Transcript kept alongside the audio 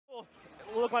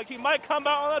look like he might come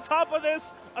out on the top of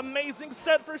this amazing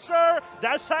set for sure.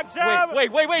 Dash attack jab.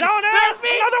 Wait. Down air. That's me.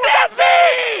 Another one. That's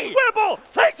me. Swivel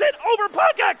takes it over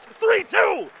Puck X.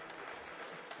 3-2.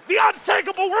 The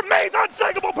unshakable remains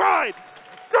unshakable, Pride.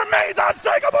 Remains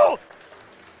unshakable.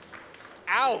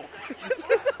 Ow.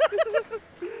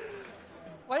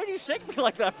 Why did you shake me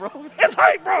like that, bro? It's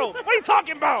hype, bro. What are you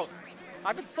talking about?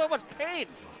 I'm in so much pain.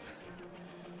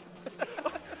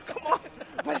 Come on.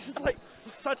 But it's just like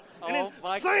such an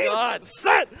insane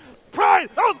set. Pride,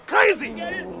 that was crazy.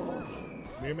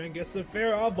 Mirrorman gets the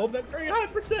fair off, both at very high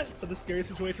percent. So the scary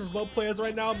situation for both players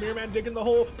right now. Mirrorman digging the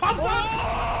hole, pops up.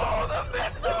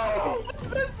 Oh, the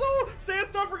missile!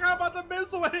 Sandstorm forgot about the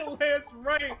missile and it lands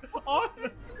right on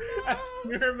as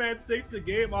Mirrorman takes the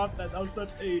game off. That was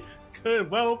such a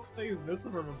good, well-played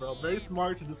missile from him, bro. Very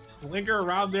smart to just linger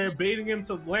around there, baiting him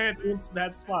to land into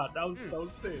that spot. That was so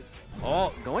sick.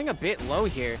 Oh, going a bit low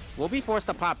here. We'll be forced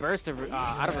to pop burst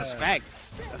out of respect.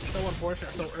 That's so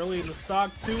unfortunate. So early in the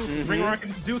stock, too. Ring Rock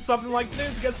can do something like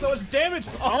this, get so much damage.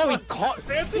 Oh,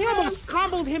 he almost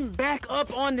comboed him back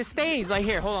up on the stage. Like,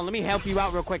 here, hold on. Let me help you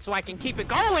out real quick so I can keep it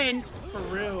going. For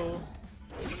real.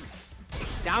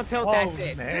 Down tilt, that's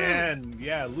it. Man,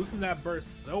 yeah, losing that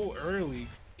burst so early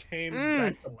came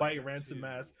back to bite Ransom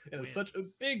Mass in such a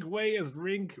big way as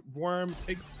Ringworm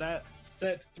takes that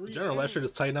set 3. General Lesher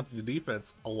just tightened up the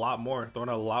defense a lot more, throwing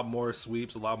out a lot more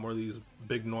sweeps, a lot more of these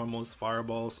big normals,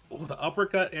 fireballs. Oh, the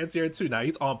uppercut, anti-air 2. Now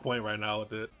he's on point right now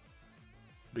with it.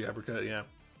 Big uppercut, yeah.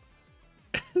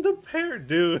 And the pair,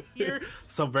 dude. Here,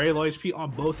 some very low HP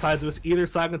on both sides of us. Either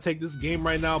side can take this game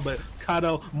right now, but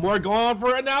Kato more going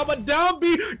for it now. But down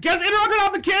B gets interrupted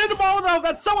off the cannonball though.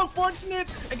 That's so unfortunate.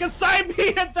 And gets side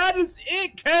B, and that is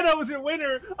it. Kato is your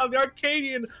winner of the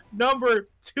Arcadian number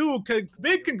 2.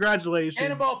 Big congratulations.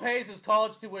 Cannonball pays his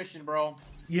college tuition, bro.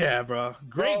 Yeah, bro.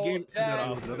 Great game.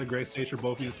 Another great stage for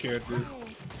both of these characters.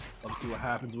 Let's see what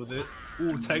happens with it.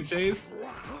 Ooh, tech chase.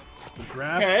 The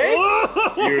grab. Okay.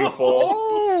 Oh! Beautiful.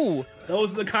 Oh!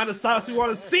 Those are the kind of stops we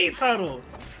want to see, Tuttle.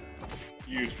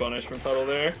 Huge punishment Tuttle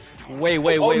there. Wait.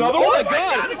 Another one? Oh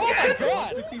my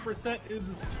god! 60% is.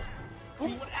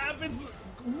 See what happens.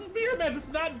 Mirrorman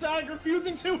just not dying,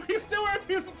 refusing to. He's still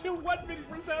refusing to.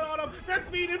 150% on him. They're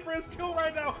feeding for his kill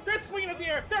right now. They're swinging in the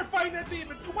air. They're fighting their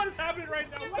demons. What is happening right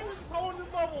now? What is throwing the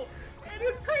bubble? It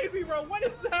is crazy, bro. What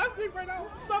is happening right now?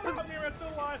 Somehow Mirrorman's still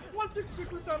alive.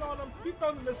 166% on him. He's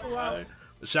throwing the missile out.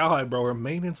 Xiaohai, bro,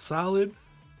 remaining solid.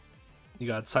 You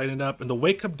got tightened up, and the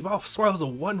wake up. I swear it was a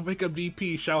 1 wake up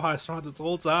DP. Xiaohai strong this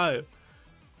whole time.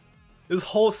 This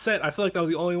whole set, I feel like that was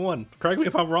the only one. Correct me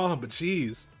if I'm wrong, but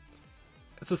jeez.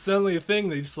 It's a suddenly a thing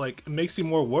that just like makes you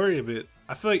more wary of it.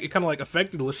 I feel like it kind of like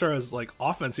affected Lashura's like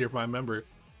offense here, if I remember.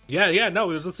 Yeah, no,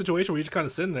 there's a situation where you just kind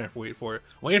of sitting there waiting for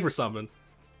something.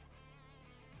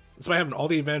 Despite having all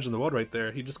the advantage in the world right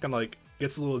there, he just kind of like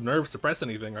gets a little nervous to press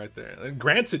anything right there. And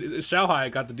granted,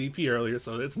 Xiaohai got the DP earlier,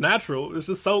 so it's natural. It's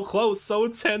just so close, so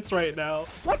intense right now.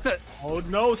 What the? Oh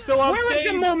no, still on Where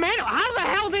stage. was the momentum? How the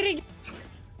hell did he?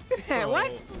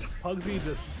 What? Pugsy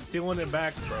just stealing it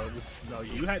back, bro. No,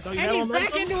 you had And he's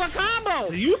back into a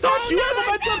combo. You thought you had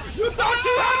momentum. You thought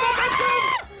you had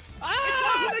momentum.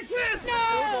 Oh,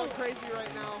 They're going crazy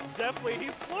right now.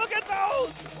 Definitely. Look at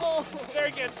those. Oh,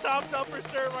 they're getting chopped up for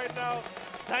sure right now.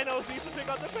 Dinos needs to pick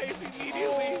up the pace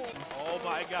immediately. Oh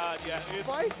my god, yeah.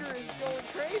 Spiker is going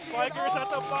crazy. Spiker's at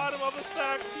the bottom of the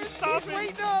stack. He's stopping. He's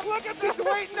waiting up. Look at this. He's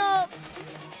waiting up.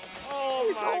 Oh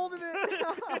He's my. holding it.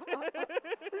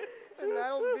 And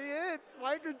that'll be it.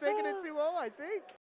 Spiker taking it 2-0, I think.